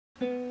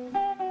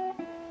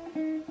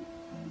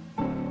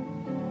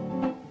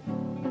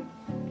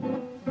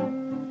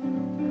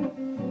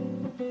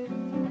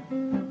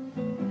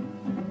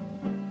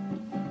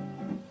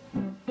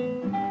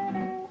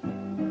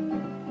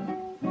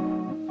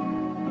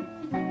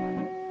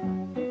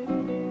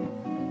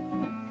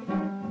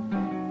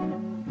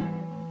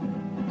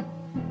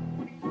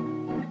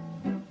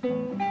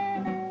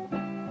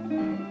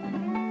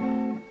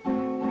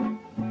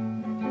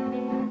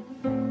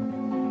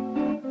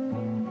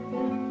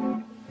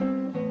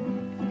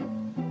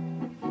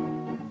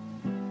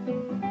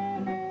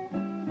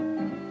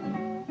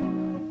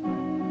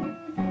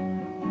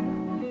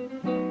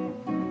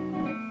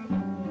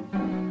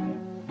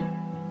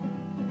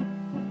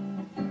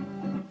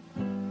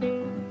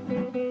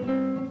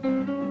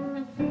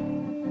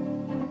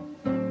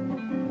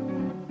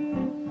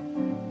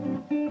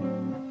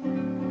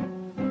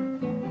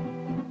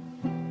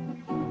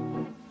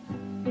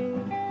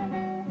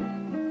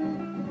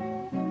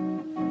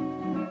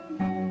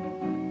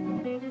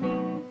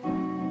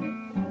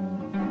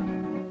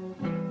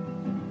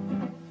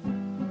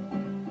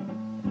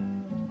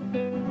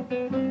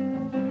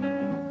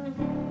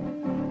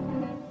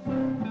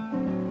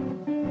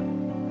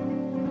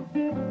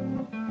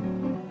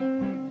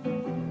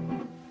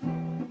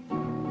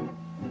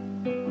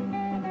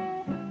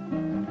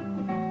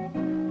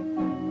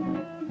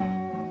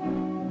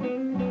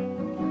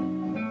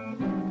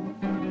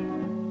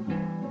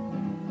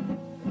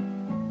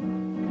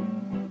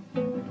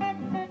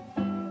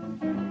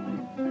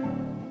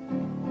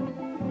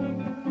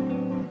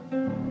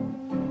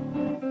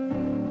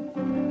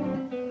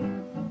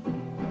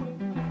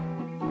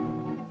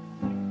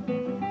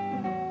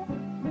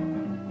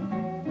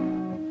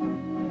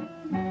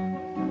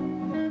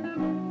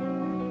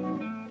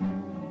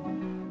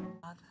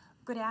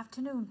good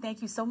afternoon.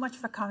 Thank you so much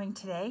for coming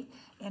today.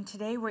 And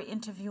today we're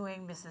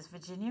interviewing Mrs.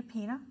 Virginia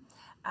Pena,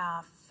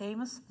 a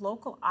famous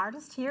local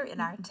artist here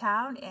in our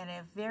town and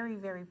a very,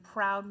 very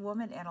proud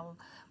woman, and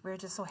we're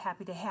just so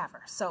happy to have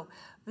her. So,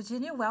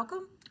 Virginia,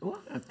 welcome.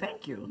 Well,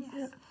 thank you.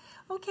 Yes.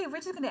 Yeah. Okay, we're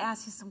just going to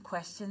ask you some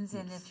questions,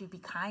 and if you'd be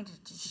kind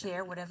to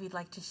share whatever you'd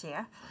like to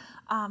share.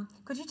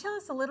 Could you tell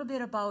us a little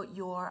bit about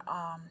your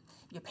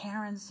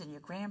parents and your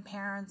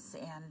grandparents,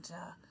 and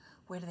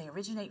where do they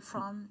originate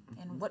from,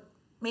 and what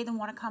made them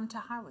want to come to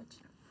Harwich?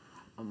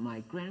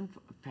 My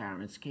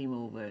grandparents came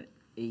over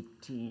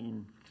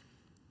 18,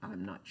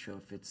 I'm not sure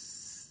if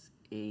it's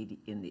 80,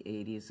 in the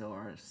 80s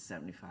or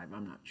 75,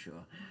 I'm not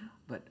sure.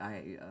 But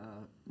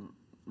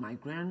my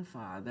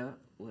grandfather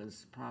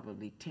was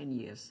probably 10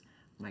 years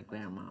my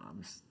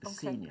grandmom's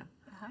senior.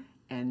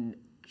 And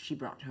she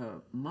brought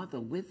her mother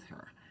with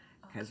her,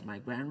 because my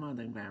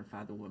grandmother and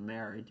grandfather were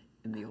married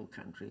in the old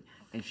country,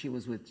 and she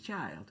was with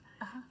child.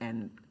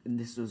 And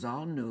this was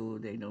all new.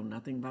 They know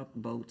nothing about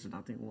boats,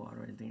 nothing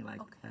water, anything like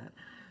that.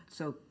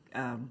 So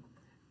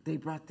they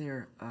brought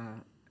their,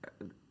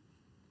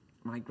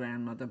 my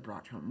grandmother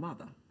brought her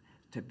mother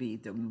to be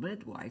the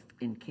midwife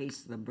in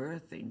case the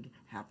birthing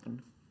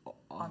happened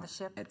on the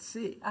ship at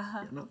sea.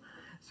 You know?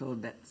 So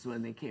that's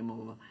when they came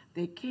over.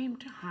 They came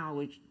to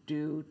Harwich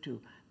due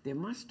to, there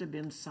must have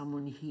been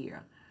someone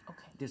here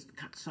just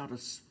sort of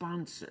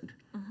sponsored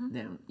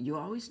them. You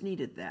always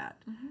needed that.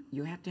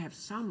 You had to have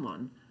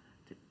someone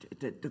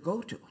to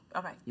go to.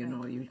 You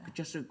know, you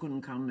just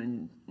couldn't come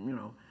and, you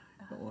know,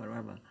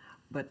 whatever.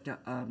 But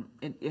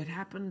it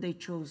happened they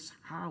chose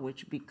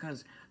Harwich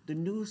because the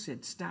news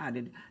had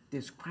started.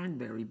 There's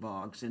cranberry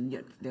bogs, and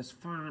yet there's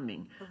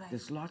farming.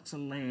 There's lots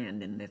of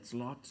land, and there's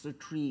lots of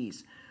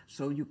trees,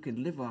 so you could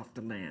live off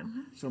the land.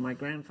 So my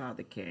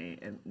grandfather came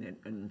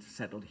and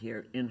settled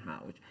here in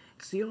Harwich.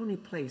 It's the only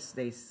place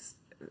they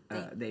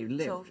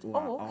lived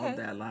while all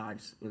their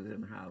lives was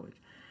in Harwich.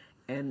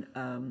 And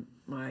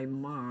my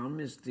mom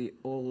is the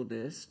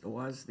oldest,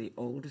 was the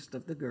oldest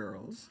of the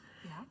girls.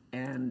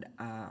 And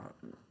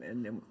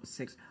then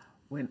six.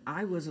 When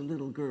I was a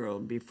little girl,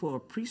 before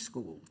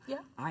preschool,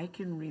 I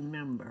can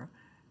remember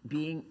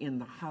being in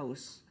the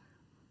house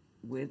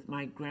with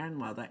my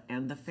grandmother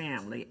and the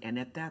family, and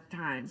at that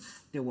time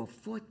there were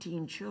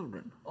 14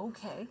 children.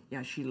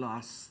 Yeah, she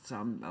lost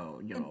some,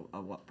 you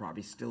know,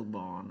 probably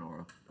stillborn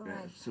or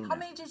soon. How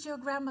many did your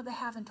grandmother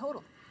have in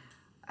total?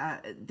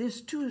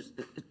 There's two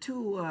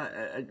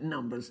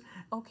numbers.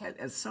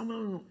 Some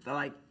of them,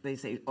 like they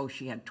say, oh,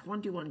 she had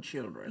 21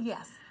 children.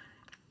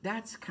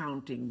 That's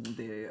counting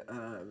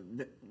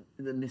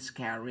the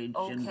miscarriage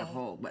and the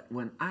whole. But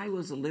when I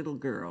was a little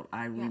girl,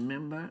 I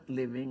remember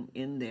living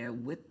in there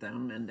with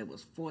them, and there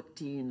was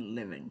 14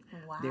 living.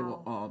 They were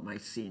all my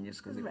seniors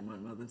because they were my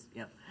mother's.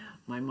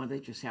 My mother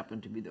just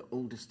happened to be the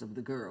oldest of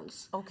the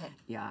girls.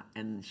 Yeah,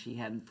 and she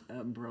had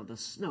brother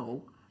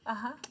Snow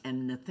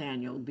and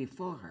Nathaniel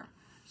before her.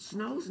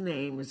 Snow's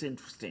name was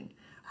interesting.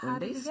 When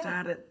they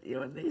started,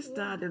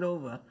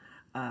 over.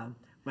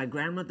 My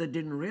grandmother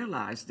didn't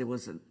realize there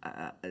was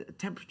a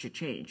temperature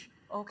change.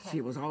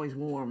 She was always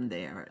warm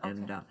there,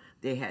 and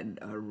they had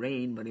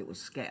rain, but it was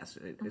scarce.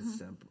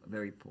 It's a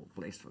very poor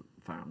place for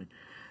farming.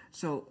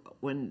 So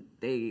when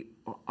they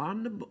were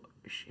on the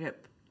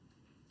ship,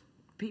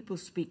 people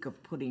speak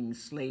of putting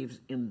slaves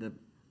in the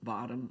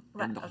bottom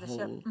and the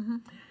hold.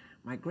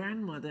 My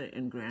grandmother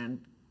and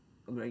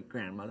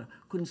great-grandmother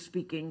couldn't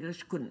speak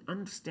English, couldn't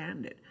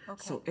understand it.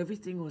 So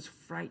everything was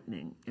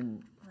frightening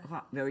and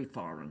very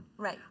foreign.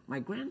 My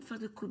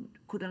grandfather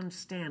could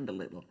understand a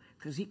little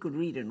because he could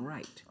read and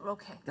write.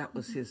 That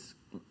was his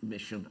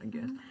mission, I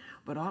guess.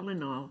 But all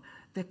in all,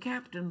 the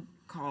captain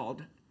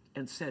called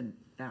and said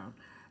down,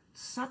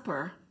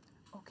 supper,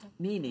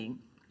 meaning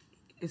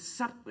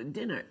is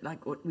dinner,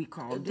 like what we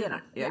call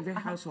dinner. Every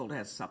household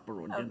has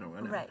supper or dinner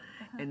or whatever.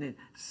 And then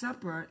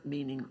supper,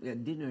 meaning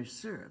dinner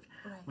served.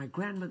 My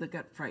grandmother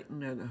got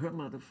frightened, her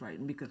mother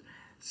frightened, because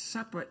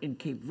supper in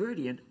Cape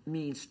Verdean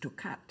means to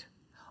cut.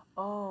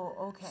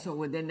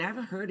 So they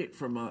never heard it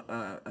from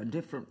a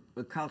different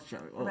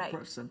culture or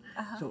person,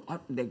 so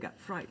they got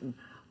frightened.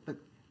 But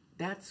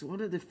that's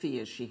one of the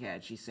fears she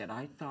had. She said,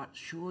 I thought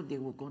sure they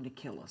were going to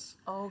kill us.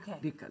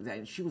 Because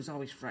and she was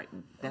always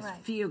frightened.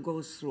 That fear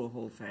goes through a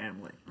whole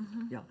family.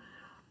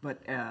 But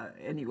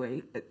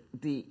anyway,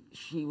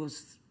 she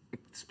was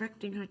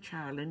expecting her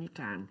child any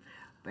time.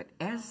 But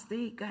as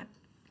they got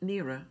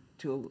nearer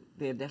to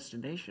their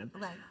destination,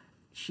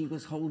 she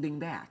was holding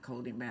back.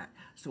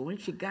 So when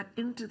she got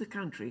into the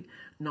country,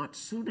 not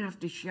soon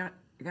after she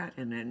got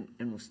in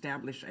and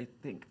established, I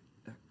think,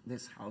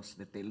 this house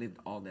that they lived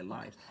all their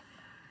lives,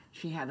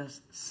 she had a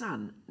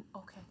son.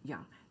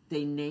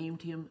 They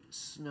named him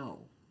Snow.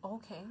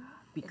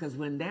 Because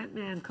when that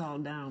man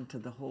called down to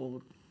the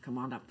hold, come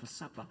on up for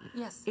supper,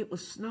 it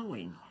was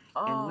snowing.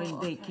 And when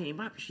they came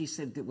up, she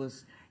said it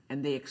was,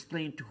 and they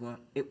explained to her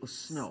it was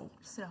snow.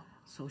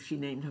 So she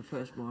named her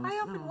firstborn.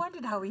 I often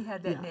wondered how he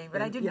had that name,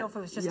 but I didn't know if it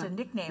was just a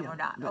nickname or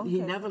not. But he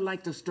never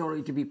liked the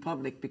story to be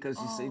public because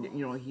he said,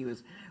 he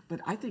was. But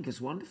I think it's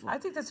wonderful. I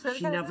think that's really.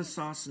 She never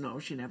saw snow.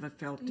 She never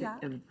felt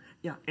it,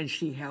 and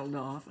she held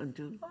off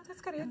until. Oh,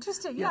 that's kind of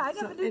interesting. Yeah, I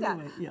never knew that.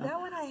 Yeah. That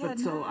one I had. But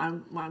so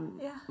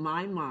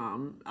my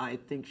mom, I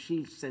think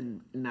she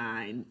said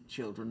 9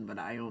 children, but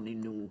I only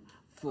knew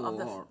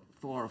 4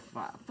 or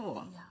 5.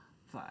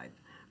 5.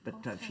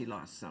 But she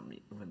lost some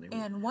when they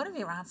were. And one of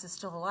your aunts is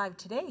still alive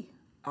today.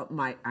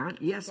 My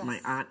aunt, yes, my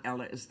Aunt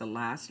Ella is the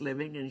last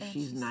living, and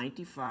she's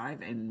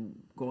 95 and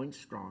going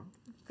strong.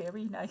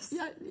 Very nice.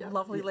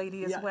 Lovely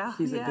lady as well.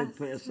 She's a good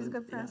person. She's a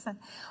good person.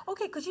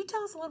 Okay, could you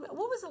tell us a little bit,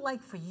 what was it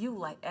like for you,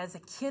 like as a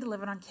kid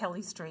living on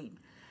Kelly Street?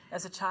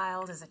 As a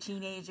child, as a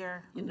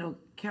teenager?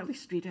 Kelly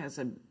Street has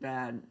a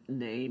bad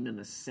name in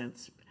a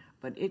sense,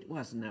 but it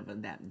was never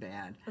that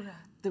bad. Okay.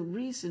 The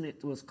reason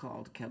it was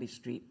called Kelly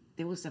Street,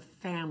 there was a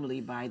family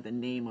by the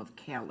name of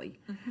Kelly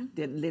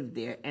that lived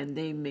there, and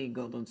they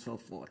mingled and so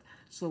forth.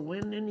 So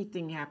when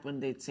anything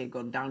happened, they'd say,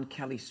 go down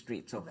Kelly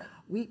Street. So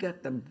we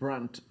got the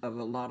brunt of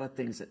a lot of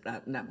things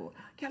that never.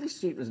 Kelly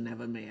Street was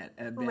never bad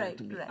to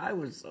me.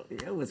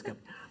 It was good.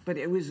 But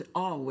it was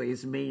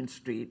always Main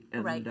Street,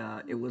 and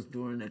it was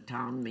during a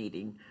town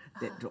meeting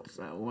that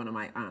one of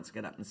my aunts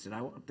got up and said,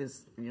 I want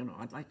this,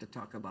 I'd like to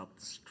talk about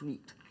the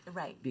street.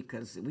 Right.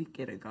 Because we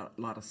get a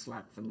lot of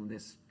slack from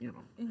this,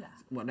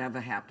 whatever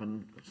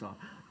happened. So,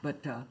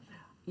 but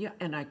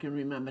and I can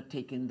remember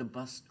taking the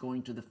bus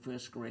going to the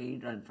first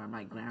grade and from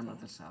my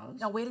grandmother's house.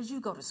 Now, where did you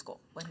go to school?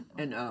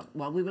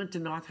 We went to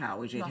North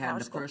Harwich. It had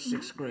the first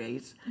 6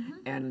 grades,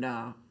 and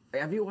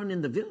everyone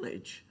in the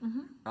village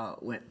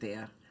went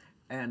there.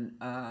 And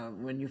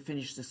when you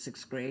finished the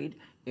 6th grade,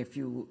 if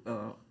you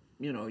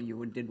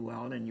you did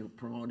well and you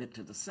promoted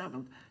to the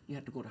 7th, you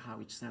had to go to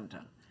Harwich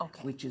Center,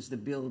 which is the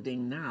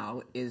building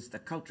now is the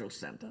Cultural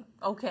Center.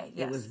 Okay,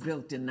 yes. It was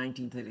built in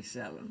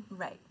 1937.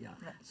 Right. Yeah.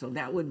 Right. So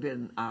that would have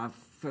been our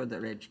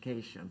further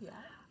education. Yeah.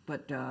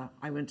 But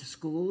I went to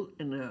school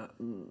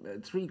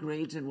in 3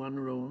 grades in 1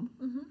 room,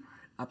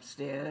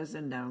 upstairs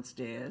and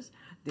downstairs.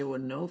 There were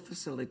no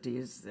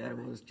facilities. There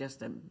was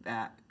just a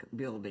back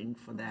building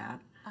for that,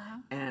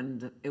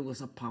 and it was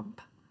a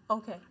pump.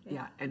 Okay.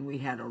 Yeah, and we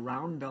had a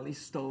round belly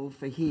stove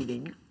for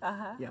heating.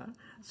 Yeah,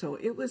 so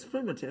it was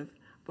primitive,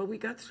 but we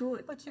got through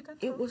it. But you got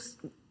through it. It was,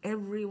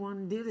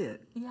 everyone did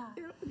it. Yeah.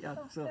 Yeah.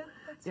 Oh, so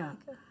that's really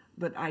good.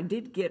 But I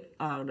did get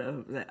out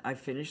of that. I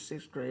finished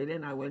 6th grade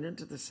and I went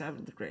into the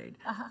 7th grade.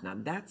 Now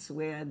that's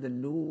where the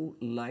new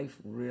life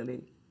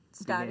really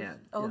started. Began.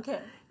 Okay.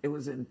 Yeah. It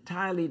was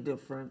entirely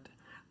different.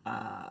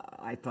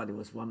 I thought it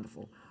was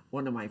wonderful.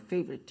 One of my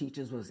favorite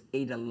teachers was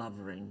Ada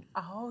Lovering.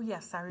 Oh,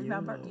 yes, I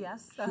remember,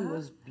 yes. She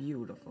was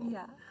beautiful.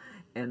 Yeah.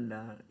 And,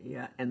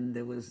 and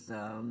there was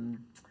the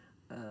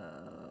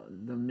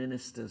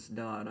minister's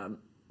daughter,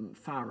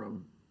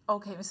 Farham.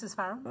 Okay, Mrs.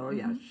 Farham? Oh,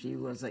 yeah, she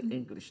was an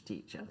English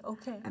teacher.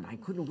 Okay. And I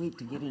couldn't wait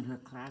to get in her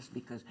class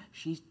because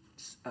she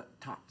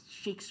taught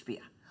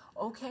Shakespeare.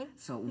 Okay.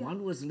 So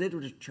one was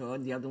literature,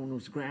 the other one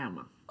was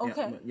grammar.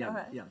 Okay. All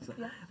right.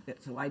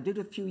 So I did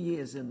a few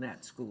years in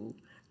that school,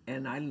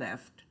 and I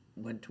left,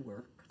 went to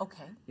work.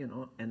 Okay.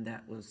 And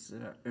that was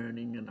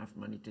earning enough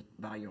money to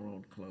buy your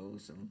own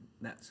clothes and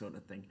that sort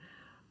of thing.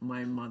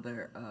 My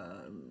mother,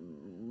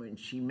 when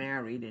she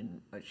married, and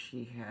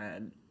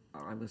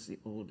I was the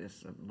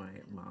oldest of my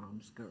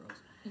mom's girls.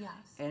 Yes.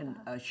 And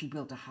she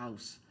built a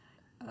house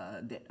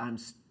that I'm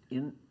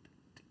in.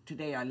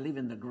 Today I live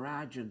in the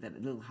garage of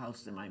that little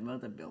house that my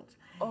mother built.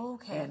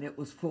 Okay. And it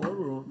was 4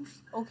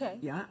 rooms. Okay.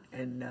 Yeah,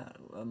 and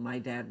my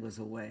dad was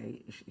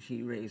away.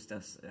 She raised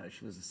us.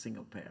 She was a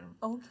single parent.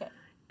 Okay.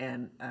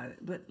 And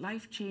but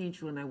life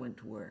changed when I went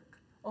to work.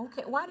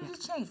 Okay. Why did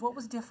it change? What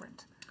was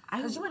different?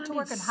 Because you went to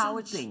work in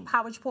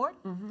Harwich Port?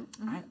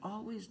 I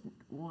always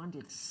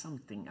wanted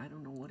something. I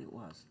don't know what it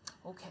was.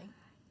 Okay.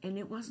 And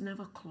it was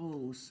never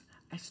close.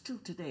 I still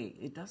today,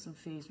 it doesn't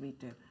faze me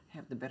to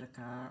have the better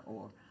car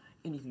or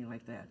anything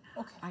like that.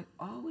 Okay.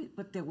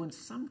 But there was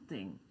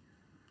something.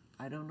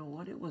 I don't know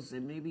what it was.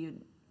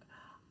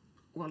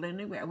 Well,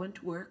 anyway, I went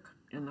to work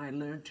and I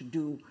learned to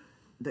do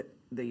the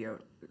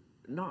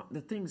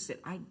things that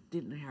I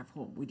didn't have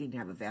home. We didn't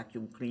have a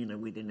vacuum cleaner.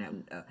 We didn't have,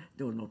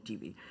 there was no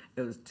TV.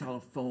 There was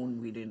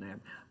telephone. We didn't have,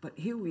 but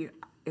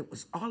it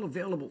was all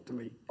available to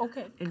me.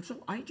 Okay. And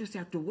so I just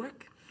have to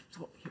work.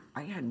 So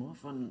I had more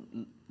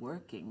fun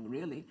working,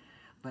 really.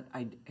 But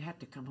I had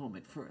to come home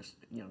at first,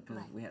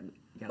 because we had.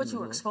 But you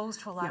were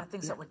exposed to a lot of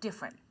things that were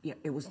different. Yeah,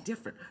 it was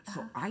different.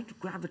 So I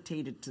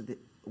gravitated to the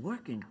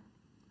working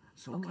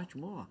so much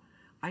more.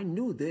 I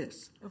knew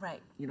this,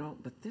 right?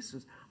 But this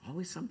was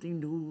always something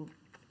new.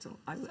 So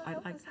I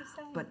like.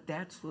 But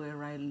that's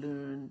where I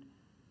learned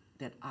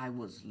that I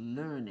was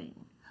learning.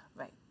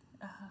 Right.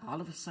 All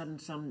of a sudden,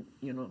 something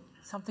was new.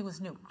 Something was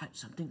new.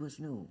 Something was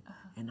new,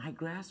 and I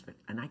grasped it,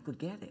 and I could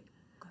get it.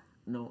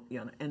 no, you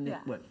know, and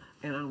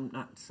and I'm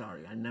not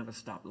sorry. I never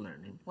stopped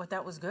learning. Well,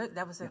 that was good.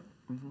 That was a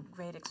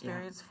great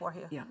experience for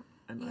you. Yeah,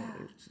 and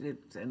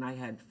and I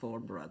had 4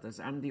 brothers.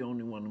 I'm the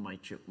only one of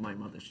my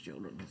mother's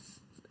children who's,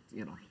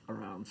 you know,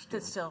 around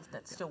still.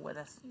 That's still with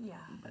us. Yeah.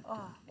 But,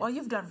 well,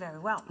 you've done very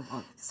well.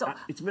 So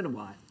it's been a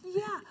while.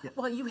 Yeah.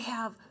 Well, you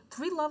have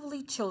 3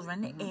 lovely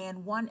children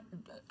and 1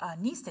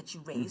 niece that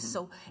you raised.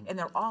 So, and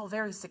they're all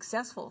very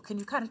successful. Can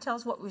you kind of tell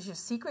us what was your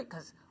secret?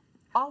 Because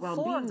all 4 of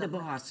them. Well, being the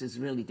boss is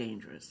really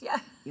dangerous. Yeah.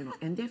 You know,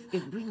 and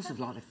it brings a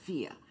lot of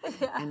fear.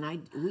 Yeah. And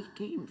we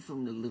came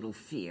from the little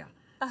fear.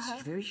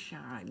 Very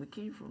shy. We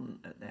came from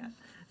that.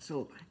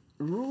 So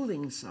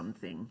ruling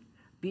something,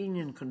 being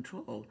in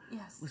control,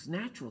 was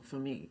natural for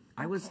me.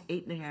 I was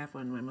 8 and a half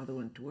when my mother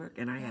went to work,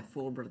 and I had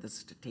 4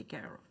 brothers to take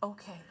care of.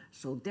 Okay.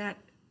 So that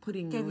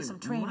putting Gave you some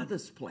in training.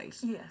 mother's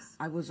place. Yes.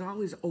 I was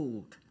always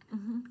old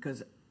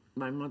because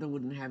my mother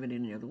wouldn't have it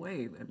any other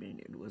way. I mean,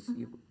 it was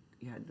you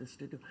had this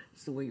to do.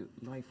 It's the way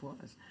life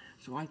was.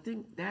 So I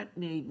think that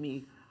made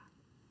me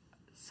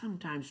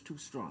sometimes too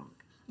strong.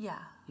 Yeah.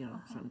 You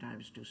know,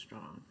 sometimes too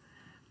strong.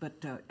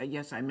 But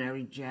yes, I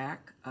married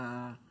Jack,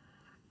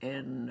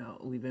 and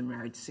we've been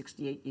married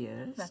 68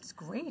 years. That's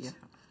great. Yeah.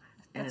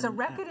 That's a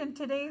record in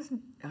today's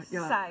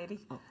society.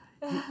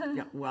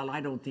 Well,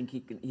 I don't think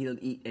he'll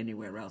eat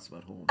anywhere else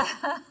but home.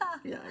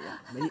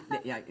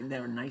 But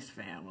they're a nice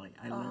family.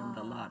 I learned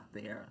a lot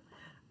there.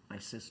 My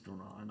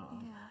sister-in-law and all.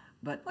 Yeah.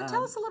 But well,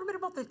 tell us a little bit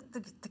about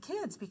the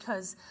kids,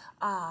 because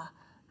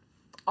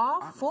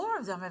all 4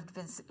 of them have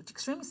been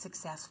extremely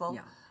successful.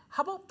 Yeah.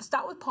 How about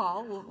start with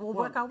Paul? We'll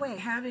work our way.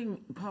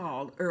 Having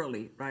Paul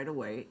right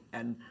away,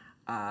 and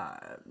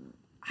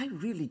I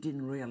really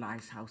didn't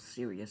realize how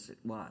serious it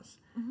was.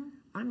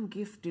 I'm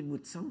gifted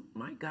with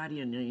my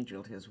guardian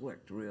angel has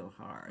worked real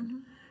hard,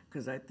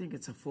 because I think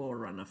it's a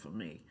forerunner for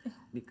me,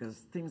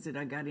 because things that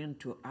I got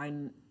into,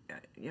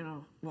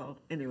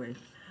 anyway,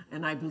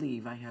 and I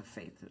believe, I have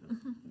faith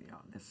in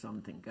there's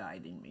something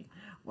guiding me.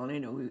 Well,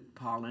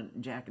 Paul and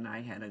Jack and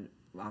I had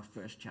our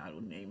first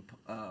child named,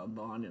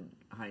 born in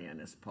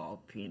Hyannis,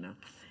 Paul Pena.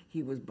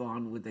 He was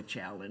born with a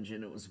challenge,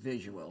 and it was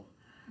visual.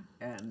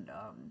 And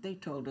they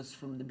told us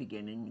from the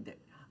beginning that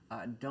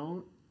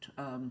don't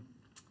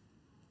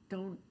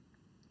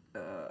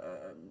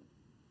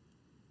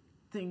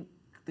think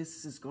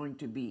this is going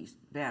to be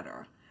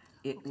better.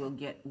 It will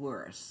get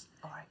worse.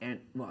 All right. And,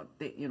 well,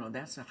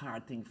 that's a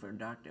hard thing for a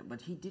doctor.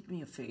 But he did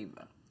me a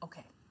favor.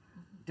 Okay.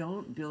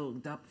 Don't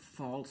build up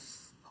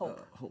false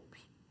hope.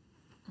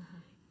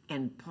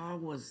 And Paul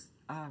was,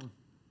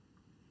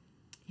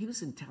 he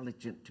was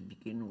intelligent to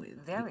begin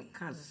with. Very.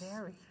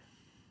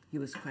 He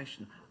was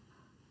questioning.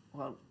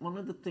 Well, one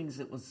of the things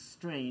that was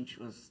strange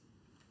was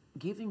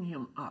giving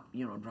him up,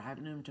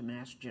 driving him to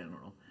Mass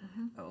General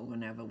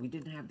whenever. We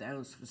didn't have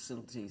those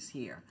facilities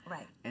here.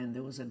 Right. And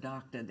there was a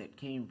doctor that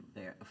came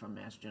there from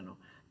Mass General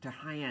to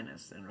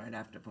Hyannis, and right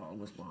after Paul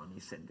was born, he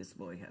said, this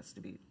boy has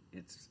to be,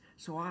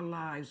 so our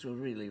lives were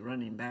really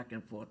running back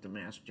and forth to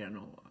Mass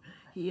General.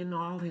 He, in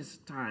all his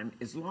time,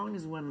 as long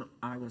as when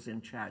I was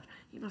in charge,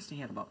 he must have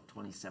had about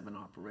 27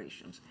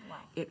 operations. Wow.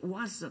 It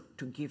wasn't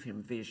to give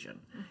him vision.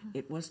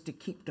 It was to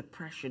keep the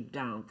pressure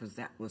down, because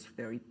that was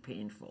very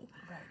painful.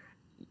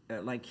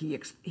 Right. Like he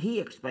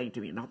explained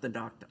to me, not the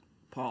doctor,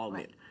 Paul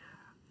did.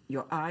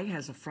 Your eye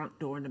has a front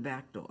door and a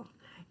back door.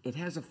 It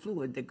has a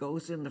fluid that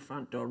goes in the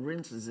front door,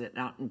 rinses it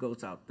out, and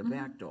goes out the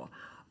back door.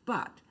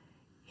 But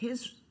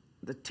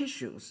the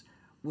tissues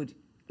would,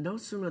 no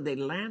sooner they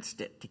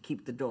lanced it to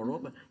keep the door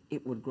open,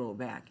 it would grow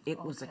back.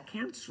 It was a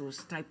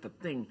cancerous type of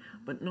thing,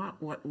 but not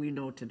what we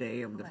know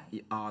today of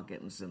the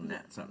organs and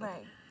that sort of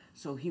thing.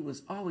 So he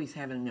was always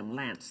having them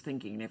lanced,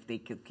 thinking if they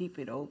could keep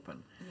it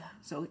open. Yeah.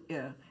 So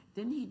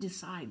then he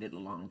decided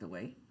along the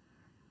way,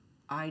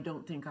 I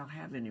don't think I'll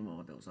have any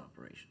more of those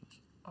operations.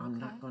 I'm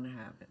not going to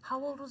have it.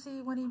 How old was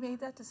he when he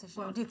made that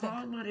decision? Well, do you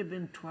Paul might have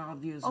been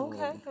 12 years old.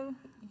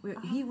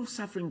 He was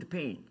suffering the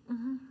pain.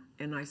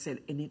 And I said,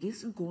 and it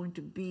isn't going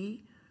to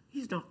be,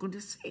 he's not going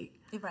to say.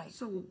 Right.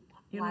 So,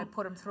 why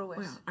put him through it?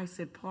 Well, I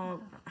said,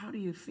 Paul, how do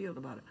you feel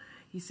about it?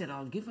 He said,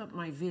 I'll give up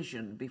my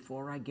vision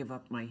before I give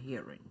up my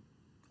hearing.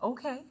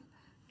 Okay.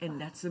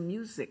 And that's the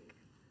music.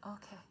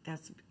 Okay.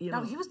 That's,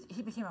 Now,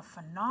 he became a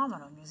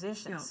phenomenal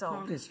musician. Yeah,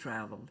 Paul has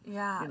traveled.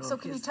 Yeah. So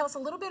can you tell us a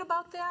little bit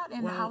about that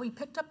and how he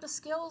picked up the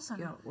skills? And...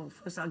 Yeah, well,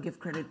 first I'll give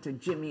credit to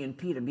Jimmy and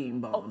Peter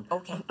being born. Oh,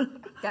 okay.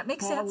 That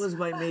makes sense. Paul was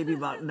by maybe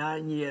about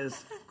 9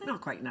 years.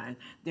 Not quite 9.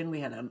 Then we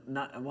had a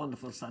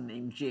wonderful son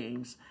named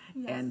James.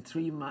 Yes. And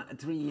 3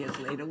 years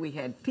later, we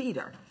had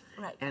Peter.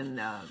 Right. And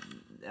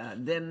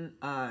then,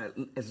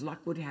 as luck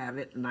would have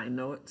it, and I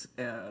know it's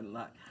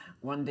luck,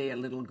 one day a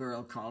little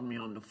girl called me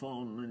on the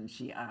phone and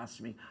she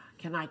asked me,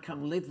 can I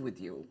come live with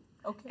you?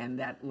 Okay. And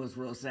that was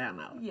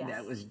Rosanna. Yes.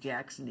 That was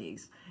Jack's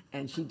niece.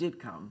 And she did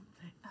come.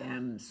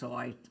 And so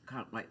I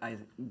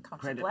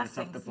credit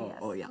myself to Paul. Yes.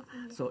 Oh, yeah.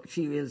 So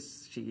she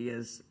is,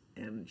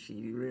 and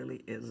she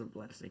really is a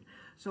blessing.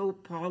 So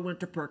Paul went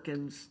to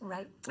Perkins.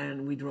 Right.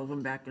 And we drove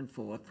him back and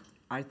forth.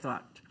 I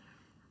thought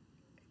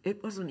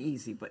it wasn't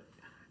easy, but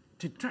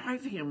to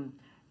drive him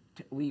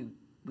we'd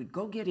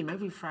go get him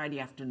every Friday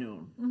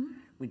afternoon.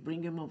 We'd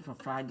bring him over for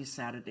Friday,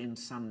 Saturday, and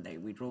Sunday.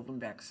 We drove him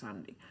back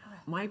Sunday.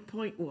 Right. My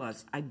point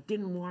was, I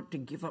didn't want to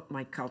give up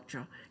my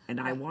culture, and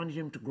I wanted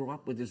him to grow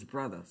up with his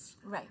brothers.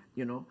 Right.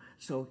 You know,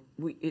 so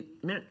it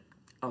meant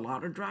a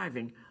lot of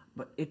driving,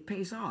 but it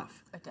pays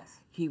off. It does.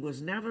 He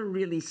was never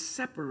really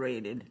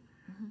separated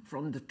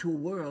from the two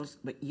worlds,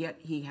 but yet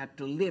he had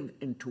to live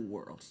in two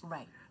worlds.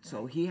 Right.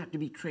 So he had to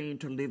be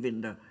trained to live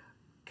in the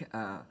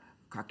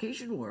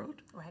Caucasian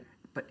world. Right.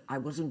 But I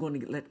wasn't going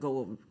to let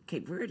go of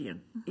Cape Verdean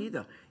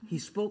either. He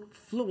spoke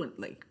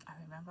fluently. I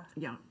remember.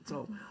 Yeah.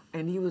 So,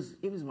 and he was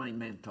my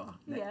mentor.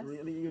 Yes.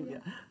 Really. Yeah.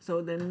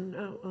 So then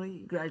he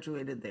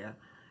graduated there.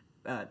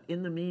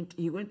 In the meantime,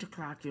 he went to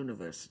Clark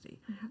University,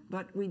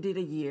 but we did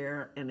a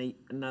year and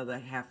another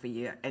half a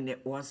year, and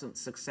it wasn't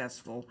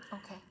successful.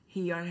 Okay.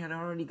 He had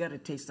already got a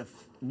taste of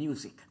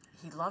music.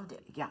 He loved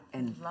it. Yeah,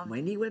 and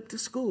when he went to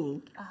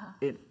school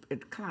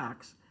at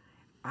Clark's,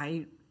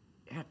 I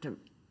had to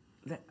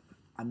let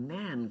a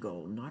man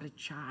go, not a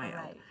child.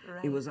 Right,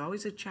 right. It was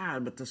always a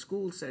child, but the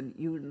school said,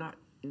 we're not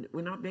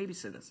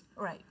babysitters.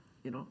 Right.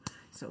 You know,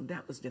 so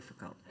that was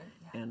difficult.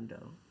 Yeah. And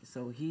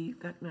so he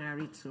got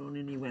married soon,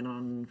 and he went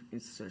on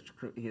his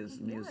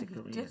music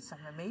career. He did some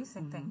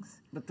amazing things.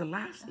 But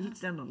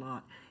he's done a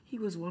lot. He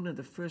was one of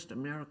the first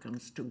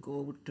Americans to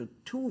go to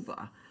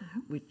Tuva,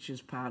 which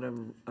is part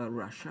of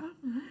Russia,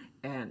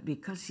 and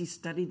because he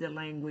studied the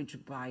language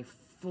by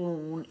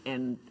phone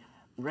and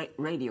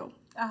radio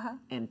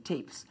and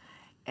tapes,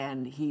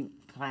 and he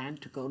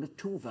planned to go to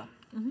Tuva.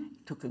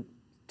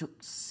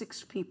 Took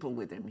 6 people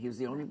with him. He was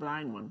the only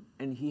blind one,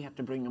 and he had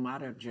to bring them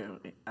out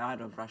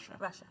of Russia.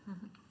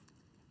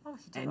 Oh,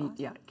 he did. And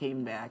he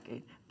came back.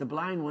 The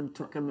blind one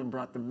took him and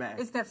brought them back.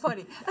 Isn't that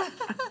funny?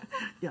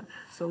 Yeah,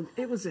 so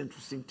it was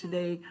interesting.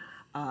 Today,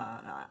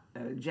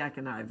 Jack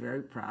and I are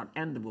very proud,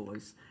 and the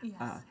boys.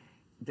 Yes.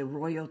 The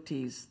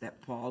royalties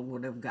that Paul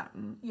would have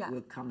gotten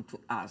will come to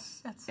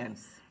us. That's and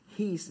nice.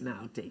 He's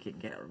now taking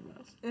care of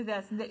us.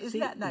 Isn't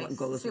that nice?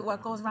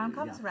 What goes around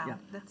comes around. Yeah.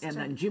 That's and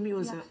true. then Jimmy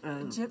was...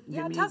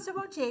 tell us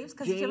about James.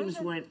 James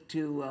went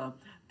to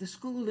the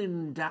school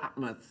in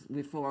Dartmouth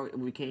before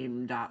it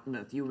became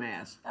Dartmouth,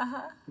 UMass.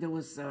 There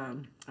was,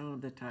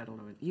 the title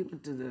of it. He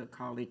went to the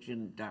college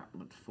in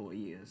Dartmouth 4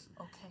 years.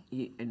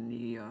 Okay.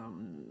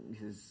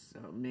 His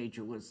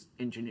major was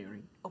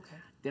engineering. Okay.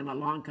 Then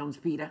along comes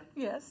Peter.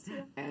 Yes.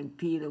 Yeah. And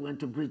Peter went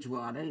to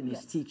Bridgewater, and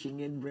he's teaching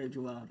in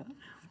Bridgewater.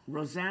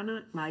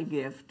 Rosanna, my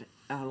gift,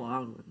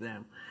 along with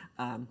them.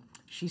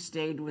 She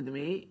stayed with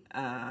me.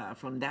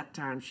 From that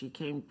time, she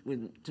came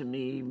to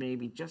me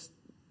maybe just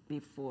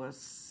before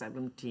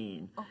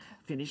 17,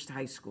 finished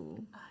high school,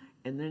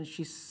 and then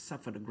she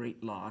suffered a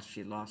great loss.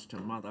 She lost her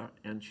mother,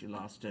 and she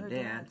lost her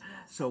dad. Yes.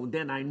 So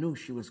then I knew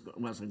she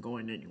wasn't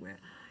going anywhere.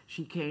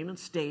 She came and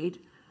stayed,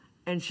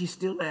 and she's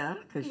still there,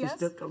 because she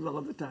still comes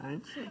all the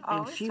time.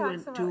 She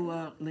went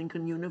to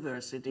Lincoln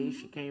University.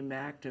 She came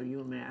back to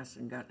UMass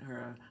and got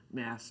her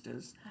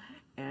master's.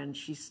 And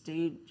she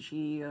stayed,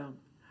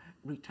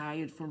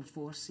 retired from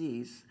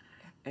 4Cs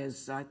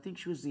as, I think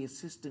she was the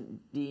assistant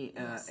dean,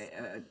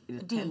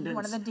 attendance.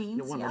 One of the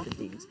deans, One of the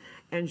deans.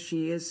 And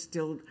she is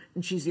still,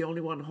 and she's the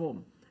only one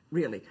home,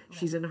 really. Right.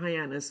 She's in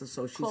Hyannis,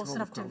 so she's close home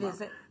enough to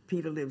visit.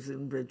 Peter lives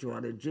in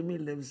Bridgewater. Jimmy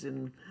lives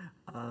in...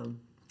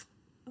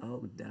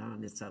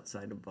 it's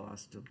outside of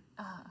Boston.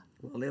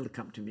 Well, it'll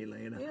come to me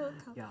later. It'll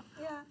come. Yeah.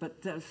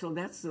 But so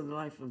that's the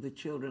life of the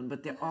children.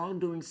 But they're all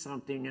doing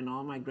something, and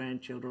all my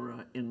grandchildren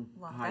are in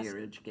higher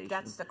education.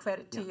 That's the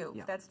credit to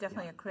you. That's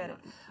definitely a credit.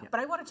 But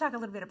I want to talk a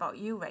little bit about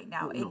you right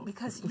now,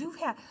 because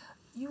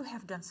you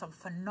have done some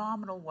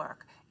phenomenal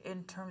work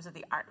in terms of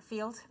the art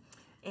field,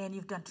 and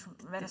you've done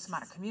tremendous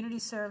amount of community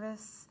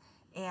service.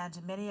 And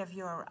many of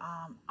your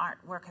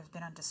artwork has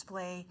been on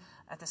display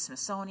at the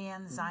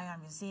Smithsonian, Zion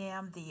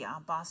Museum, the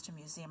Boston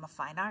Museum of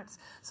Fine Arts.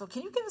 So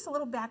can you give us a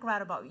little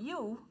background about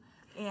you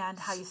and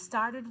how you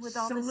started with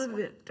all this work? Some of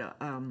it,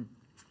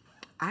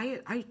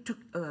 I took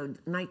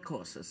night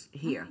courses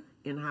here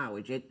in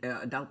Harwich,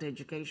 adult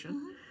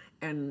education.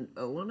 And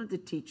one of the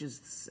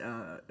teachers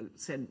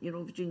said,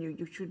 Virginia,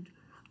 you should...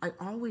 I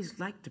always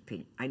liked to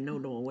paint. I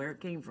don't know where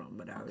it came from,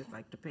 but I always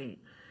liked to paint.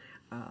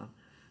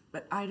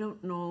 But I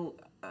don't know...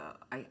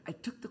 I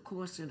took the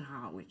course in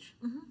Harwich,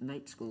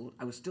 night school.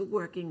 I was still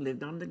working,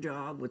 lived on the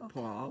job with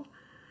Paul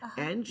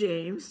and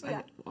James,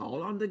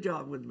 all on the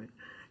job with me.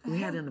 We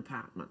had an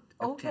apartment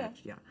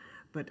attached,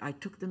 But I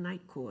took the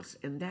night course,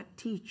 and that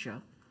teacher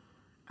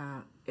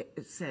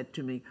it said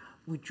to me,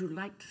 would you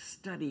like to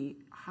study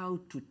how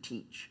to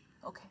teach?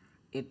 Okay.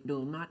 It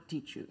will not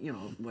teach you,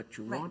 what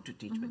you want to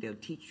teach, but they'll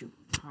teach you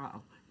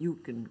how you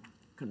can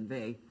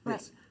convey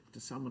this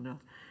to someone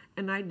else.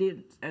 And I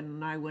did,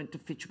 and I went to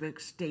Fitchburg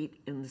State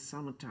in the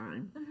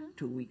summertime,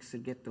 2 weeks to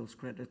get those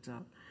credits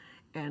up,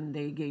 and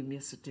they gave me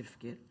a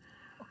certificate.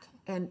 Okay.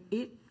 And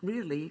it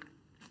really,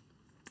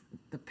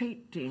 the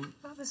painting...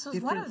 Well, this was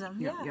one of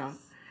them,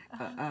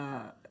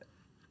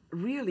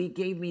 really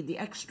gave me the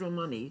extra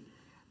money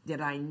that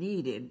I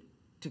needed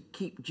to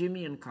keep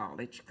Jimmy in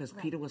college, because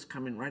Peter was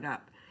coming right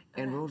up.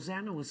 And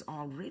Rosanna was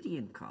already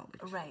in college.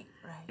 Right,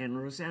 right. And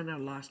Rosanna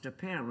lost her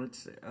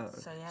parents.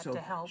 So you had to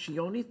help. The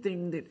only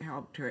thing that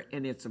helped her,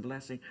 and it's a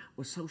blessing,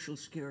 was Social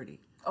Security.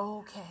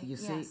 Okay, You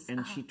see?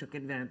 And she took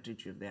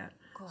advantage of that.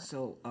 Good.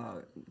 So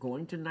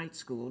going to night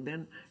school,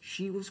 then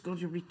she was going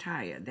to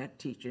retire, that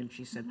teacher, and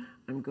she said,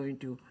 I'm going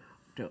to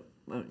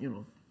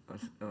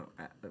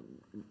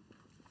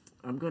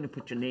I'm going to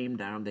put your name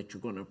down that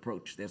you're going to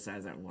approach this. I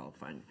said, well,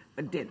 fine.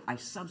 But I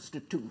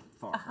substitute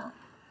for her.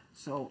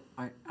 So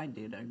I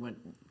did. I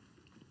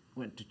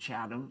went to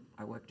Chatham.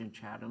 I worked in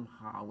Chatham,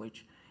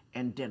 Harwich,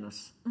 and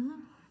Dennis.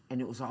 And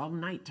it was all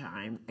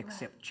nighttime,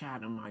 except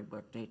Chatham, I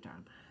worked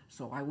daytime.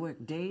 So I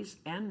worked days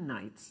and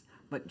nights,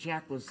 but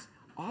Jack was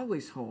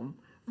always home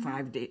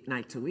 5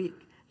 nights a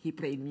week. He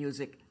played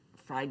music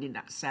Friday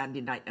night, Saturday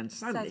night, and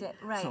Sunday.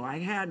 So I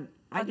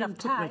didn't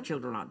put my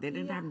children out. They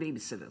didn't have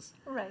babysitters.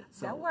 Right.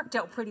 So that worked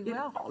out pretty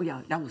well. Oh,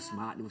 yeah, that was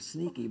smart. It was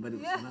sneaky, but it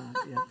was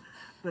smart. Yeah.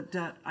 But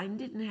I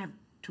didn't have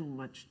too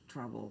much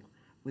trouble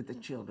with the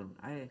children.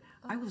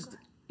 I was,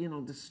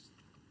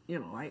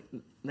 I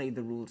laid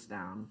the rules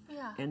down,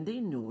 and they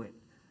knew it.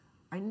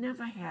 I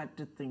never had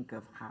to think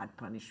of hard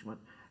punishment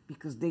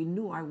because they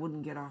knew I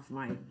wouldn't get off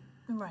my,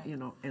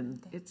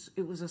 and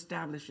it was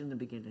established in the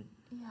beginning.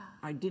 Yeah.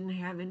 I didn't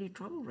have any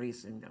trouble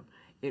raising them.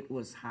 It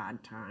was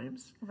hard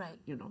times,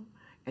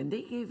 and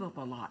they gave up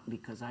a lot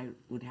because I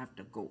would have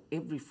to go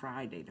every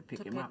Friday to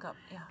pick him up.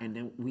 And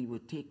then we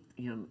would take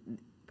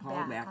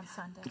Paul back on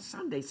Sunday.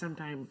 Sunday,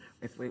 sometime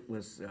if it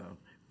was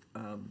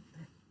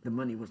the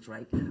money was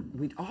right,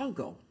 we'd all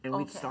go and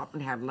we'd stop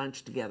and have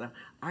lunch together.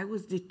 I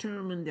was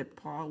determined that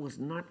Paul was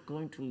not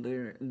going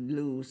to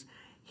lose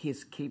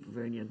his Cape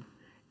Verdean,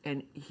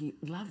 and he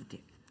loved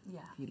it. Yeah,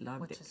 he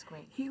loved it. Which is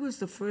great. He was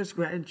the first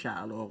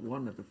grandchild, or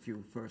one of the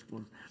few first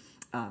ones.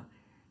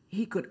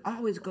 He could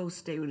always go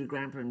stay with his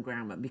grandpa and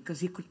grandma because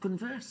he could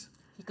converse.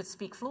 He could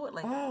speak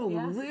fluently. Oh,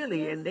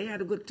 really? Yes. And they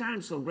had a good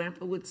time. So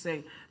Grandpa would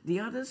say, the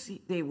others,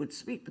 they would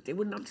speak, but they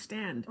wouldn't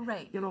understand.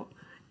 Right.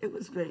 It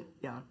was great,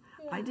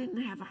 I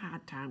didn't have a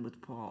hard time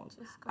with Paul.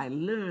 I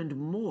learned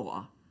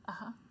more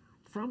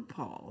from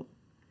Paul,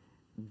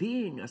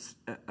 being a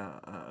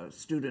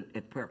student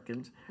at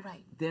Perkins,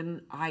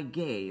 than I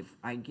gave.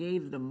 I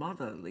gave the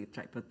motherly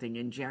type of thing,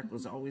 and Jack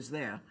was always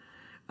there.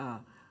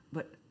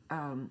 But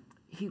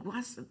he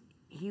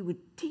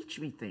would teach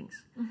me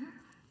things.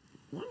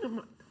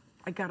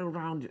 I got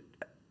around it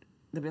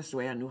the best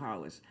way I knew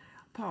how is,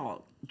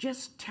 Paul,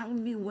 just tell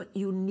me what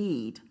you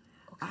need.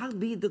 I'll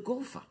be the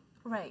gopher.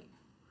 Right.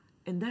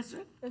 And that's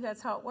it. And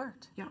that's how it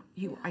worked. Yeah.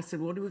 I said,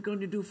 what are we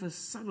going to do for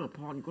summer,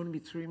 Paul? You're going to be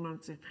 3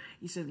 months in.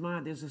 He said, Ma,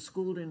 there's a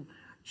school in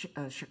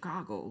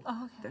Chicago.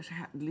 That's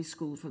at least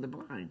school for the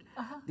blind.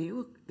 They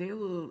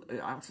will.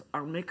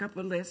 I'll make up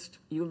a list.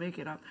 You make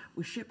it up.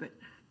 We ship it.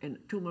 And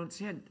 2 months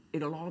ahead,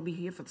 it'll all be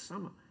here for the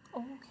summer.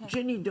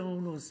 Jenny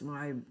Doan was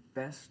my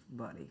best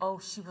buddy. Oh,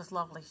 she was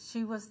lovely.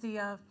 She was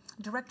the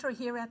director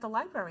here at the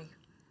library.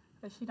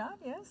 Is she not?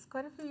 Yes,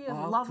 quite a few years.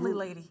 Lovely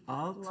lady.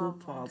 All through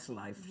Paul's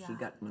life, she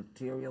got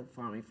material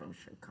for me from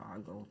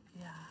Chicago.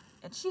 Yeah,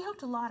 and she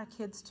helped a lot of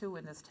kids, too,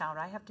 in this town.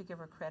 I have to give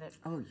her credit.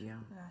 Oh, yeah.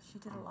 Yeah, she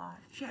did a lot.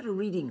 She had a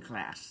reading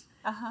class.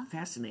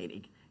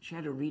 Fascinating. She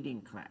had a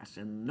reading class,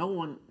 and no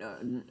one,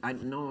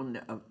 I'd known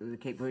the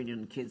Cape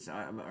Verdean kids,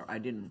 I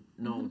didn't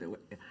know.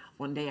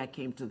 One day I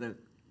came to the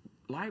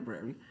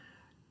library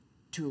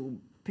to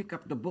pick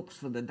up the books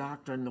for the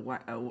doctor and the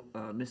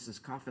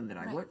Mrs. Coffin that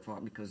I worked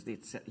for because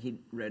he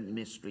read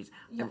mysteries.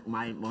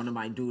 One of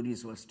my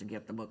duties was to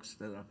get the books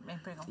to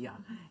the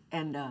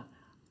and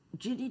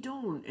Ginny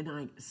Doan and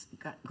I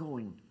got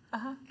going,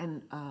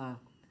 and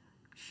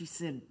she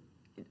said,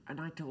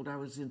 and I told her I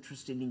was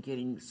interested in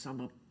getting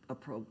some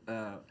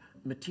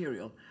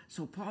material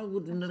so Paul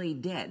wouldn't lay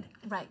dead.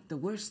 Right. The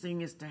worst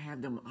thing is to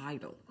have them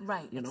idle.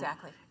 Right.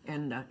 Exactly.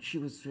 And she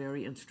was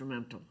very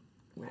instrumental.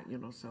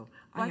 So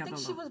I think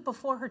she was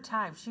before her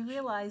time. She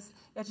realized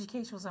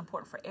education was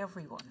important for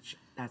everyone.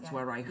 That's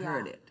where I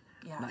heard it.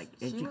 Yeah. Like,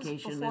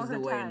 education is the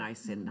way. And I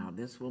said, now,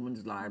 this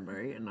woman's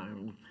library, and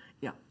I'm,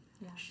 Yeah,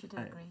 she did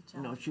a great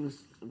job. No, she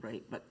was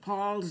great. But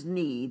Paul's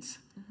needs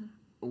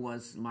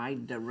was my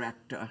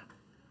director,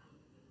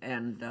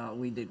 and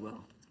we did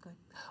well. Good.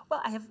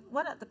 Well, I have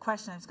one other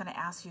question I was going to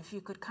ask you. If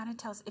you could kind of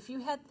tell us, if you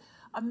had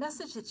a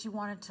message that you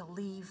wanted to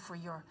leave for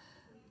your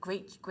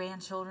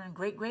great-grandchildren,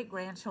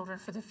 great-great-grandchildren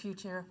for the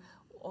future,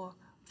 or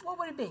what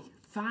would it be?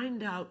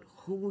 Find out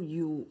who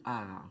you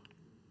are.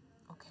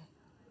 Okay.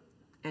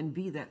 And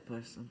be that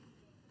person.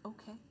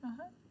 Okay.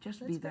 Just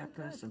That's be that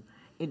person.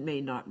 It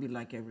may not be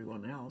like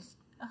everyone else,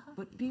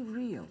 but be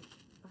real.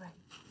 Right.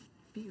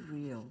 Be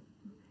real.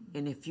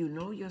 And if you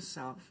know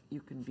yourself,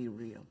 you can be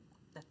real.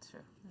 That's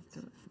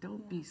true.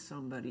 Don't be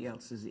somebody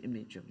else's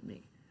image of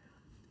me.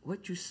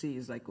 What you see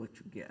is like what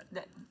you get.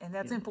 And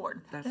that's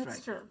important. That's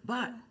right. True.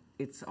 But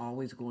it's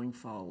always going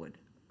forward.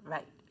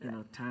 Right.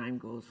 Time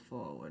goes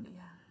forward.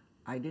 Yeah.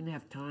 I didn't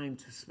have time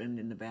to spend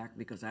in the back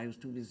because I was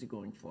too busy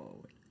going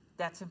forward.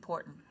 That's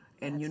important.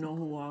 And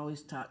who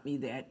always taught me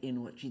that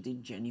in what she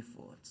did, Jenny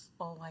Fords.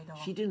 Oh, I know.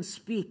 She didn't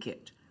speak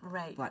it,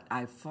 Right. But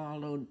I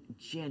followed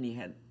Jenny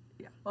had.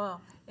 Yeah.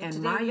 Well,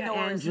 and Maya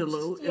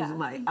Angelou is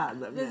my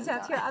other.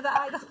 That's your other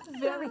idol.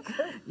 Very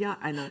good. Yeah,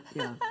 I know.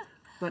 Yeah.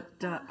 But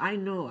I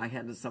know I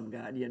had some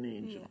guardian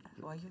angel. Yeah.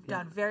 Well, you've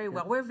done very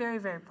well. We're very,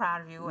 very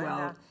proud of you.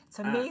 Well, and it's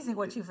amazing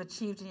what you've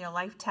achieved in your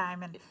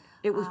lifetime. And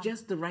it was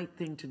just the right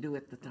thing to do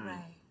at the time.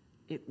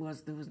 Right.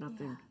 There was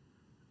nothing. Yeah.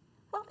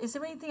 Well, is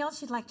there anything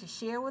else you'd like to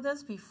share with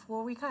us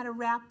before we kind of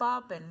wrap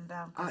up? And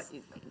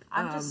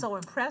I'm just so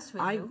impressed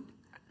with you.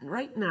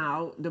 Right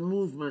now, the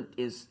movement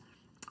is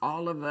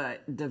all of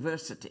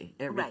diversity,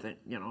 everything,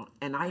 right.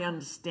 And I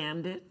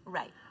understand it.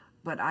 Right.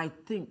 But I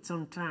think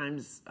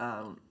sometimes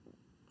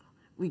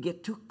we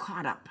get too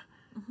caught up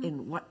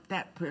in what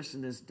that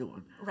person is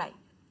doing. Right.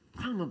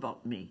 I'm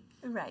about me.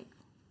 Right.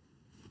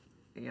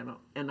 And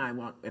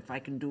if I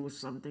can do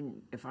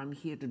something, if I'm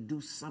here to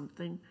do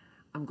something,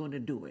 I'm going to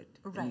do it.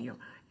 Right.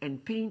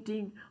 And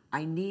painting,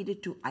 I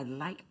needed to. I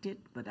liked it,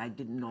 but I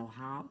didn't know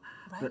how.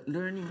 Right. But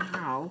learning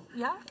how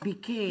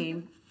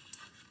became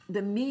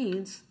the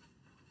means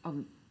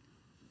of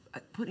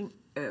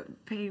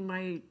paying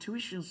my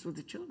tuitions for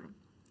the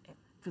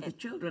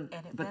children.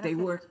 But they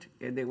worked.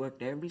 They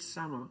worked every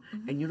summer.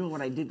 And you know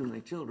what I did with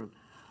my children?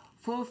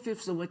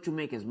 4/5 of what you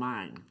make is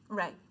mine.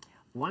 Right.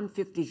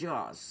 1/5 is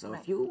yours. So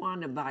if you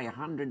want to buy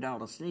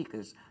 $100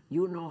 sneakers,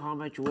 you know how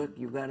much work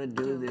you got to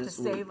do this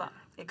to save up.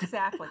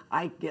 Exactly.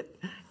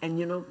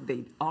 And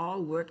they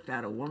all worked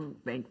out of one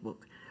bank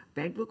book.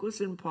 Bank book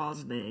was in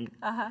Paul's name.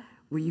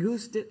 We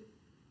used it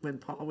when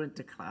Paul went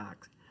to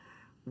Clark's.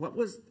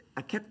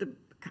 I kept the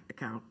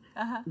account.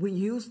 We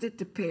used it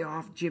to pay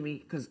off Jimmy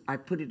because I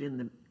put it in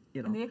the,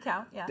 in the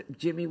account, yeah.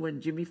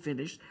 When Jimmy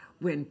finished.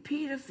 When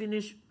Peter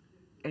finished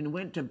and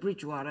went to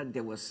Bridgewater,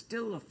 there was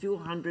still a few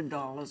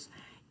 $100s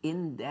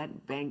in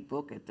that bank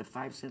book at the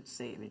 5-cent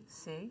savings.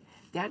 See?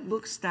 That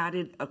book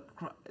started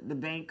the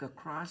bank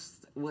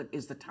across what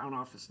is the town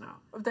office now.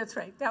 That's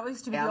right. That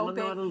used to be the old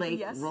bank. Eleanor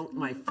Lake wrote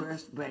my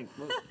first bank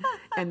book,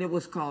 and it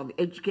was called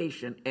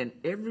Education, and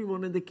every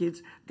one of the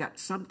kids got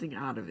something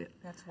out of it.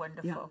 That's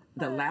wonderful. Yeah.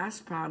 The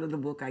last part of the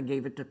book, I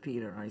gave it to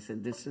Peter. I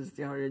said, this is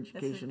our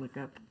education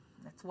account.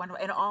 That's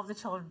wonderful. And all the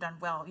children done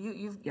well.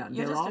 You're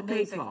they're just all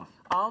amazing. paid for.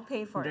 All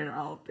paid for. They're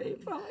all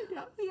paid for,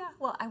 yeah. Yeah.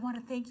 Well, I want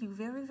to thank you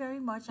very, very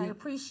much. I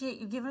appreciate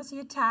you giving us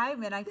your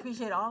time, and I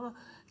appreciate all the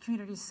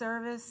community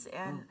service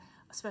and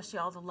especially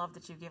all the love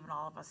that you've given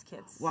all of us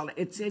kids. Well,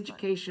 its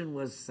education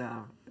was,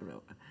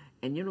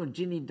 and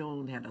Ginny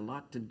Doan had a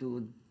lot to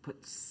do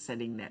with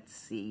setting that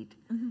seed.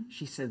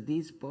 She said,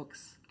 these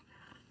books,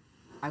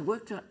 I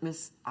worked at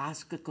Miss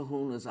Oscar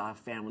Cahoon, was our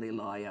family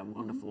lawyer, a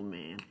wonderful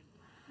man.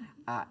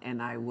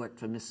 And I worked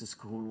for Mrs.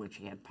 Cahoon when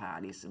she had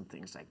parties and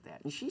things like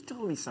that. And she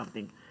told me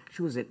something.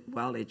 She was a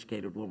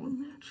well-educated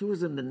woman. She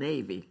was in the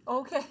Navy.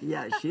 Okay.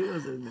 Yeah, she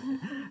was in the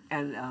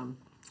And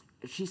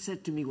she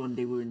said to me one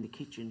day, we were in the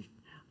kitchen,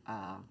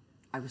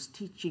 I was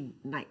teaching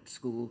night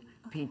school,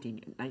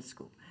 painting at night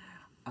school.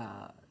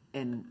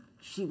 And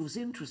she was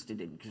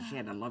interested in it because she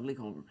had a lovely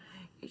home.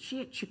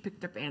 She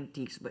picked up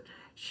antiques, but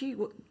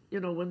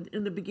when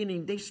in the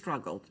beginning, they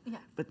struggled,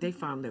 but they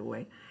found their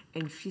way.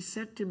 And she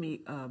said to me,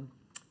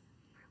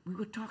 we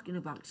were talking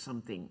about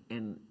something,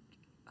 and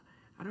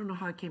I don't know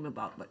how it came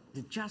about, but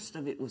the gist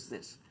of it was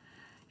this.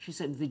 She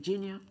said,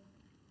 Virginia,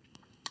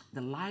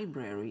 the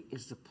library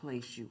is the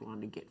place you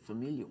want to get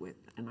familiar with.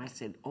 And I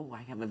said,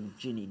 I have a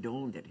Ginny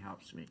Doan that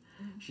helps me.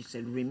 She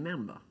said,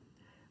 remember,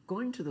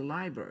 going to the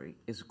library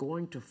is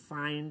going to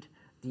find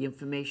the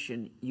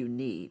information you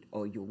need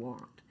or you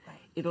want. Right.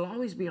 It'll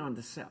always be on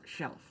the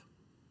shelf.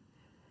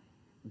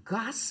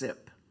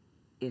 Gossip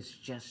is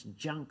just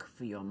junk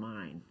for your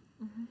mind.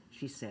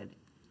 She said,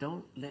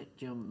 don't let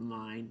your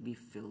mind be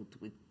filled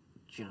with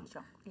junk.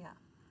 Yeah.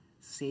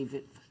 Save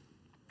it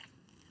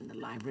in the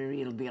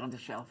library. It'll be on the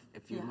shelf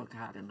if you look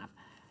hard enough.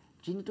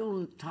 Ginny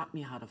Doan taught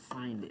me how to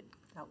find it.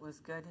 That was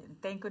good. And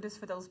thank goodness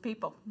for those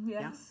people.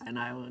 Yes. Yeah, and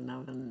I will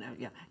know.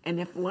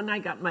 And when I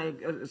got my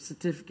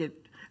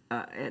certificate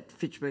at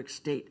Fitchburg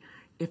State,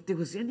 if there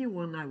was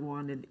anyone I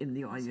wanted in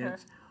the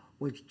audience,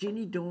 was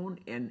Ginny Doan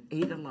and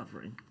Ada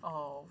Lovering.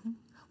 Oh.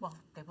 Well,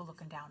 they were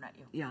looking down at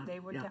you. Yeah, they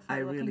were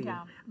definitely looking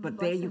down. But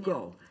there you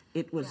go.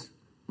 It was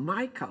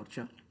my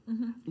culture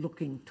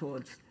looking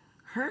towards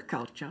her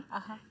culture,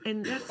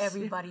 and that's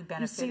everybody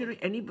benefited.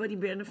 Anybody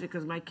benefit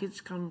because my kids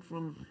come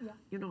from,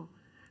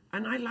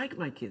 and I like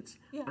my kids,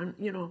 and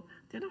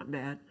they're not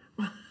bad.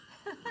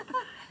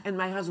 And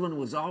my husband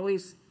was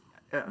always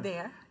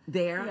there,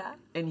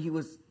 and he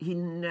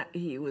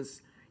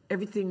was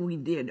everything we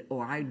did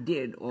or I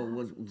did or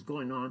was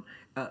going on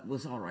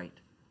was all right.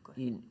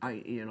 He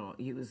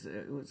was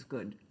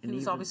good. And he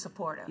was always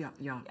supportive.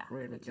 Yeah,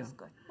 really. Which is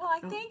good. Well,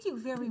 I thank you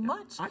very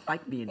much. I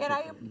like being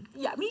here.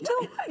 Me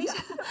too.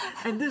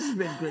 And this has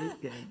been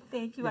great.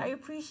 Thank you. I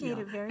appreciate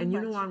it very much. And you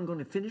know what I'm going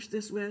to finish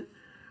this with?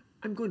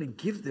 I'm going to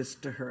give this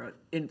to her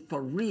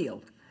for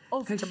real.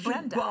 Oh, to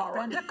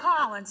Brenda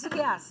Collins,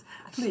 yes.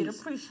 Please. She'd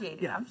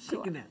appreciate it, I'm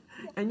sure.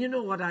 And you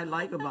know what I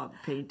like about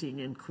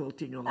painting and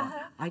quilting a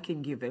lot? I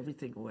can give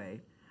everything away.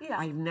 Yeah.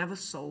 I've never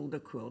sold a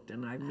quilt,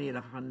 and I've made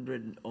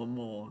 100 or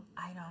more.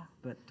 I know.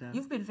 But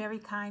you've been very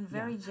kind,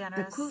 very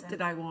generous. The quilt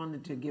that I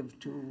wanted to give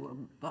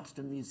to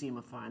Boston Museum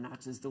of Fine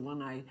Arts is the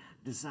one I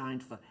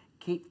designed for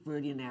Cape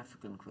Verdean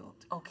African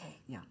quilt. Okay.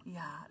 Yeah.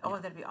 Yeah. Oh,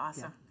 that'd be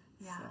awesome.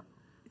 Yeah. So,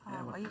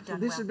 well, you've so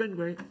done this has been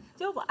great.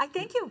 I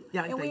thank you.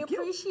 Yeah, and we thank you.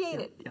 appreciate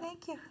it. Yeah.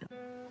 Thank you.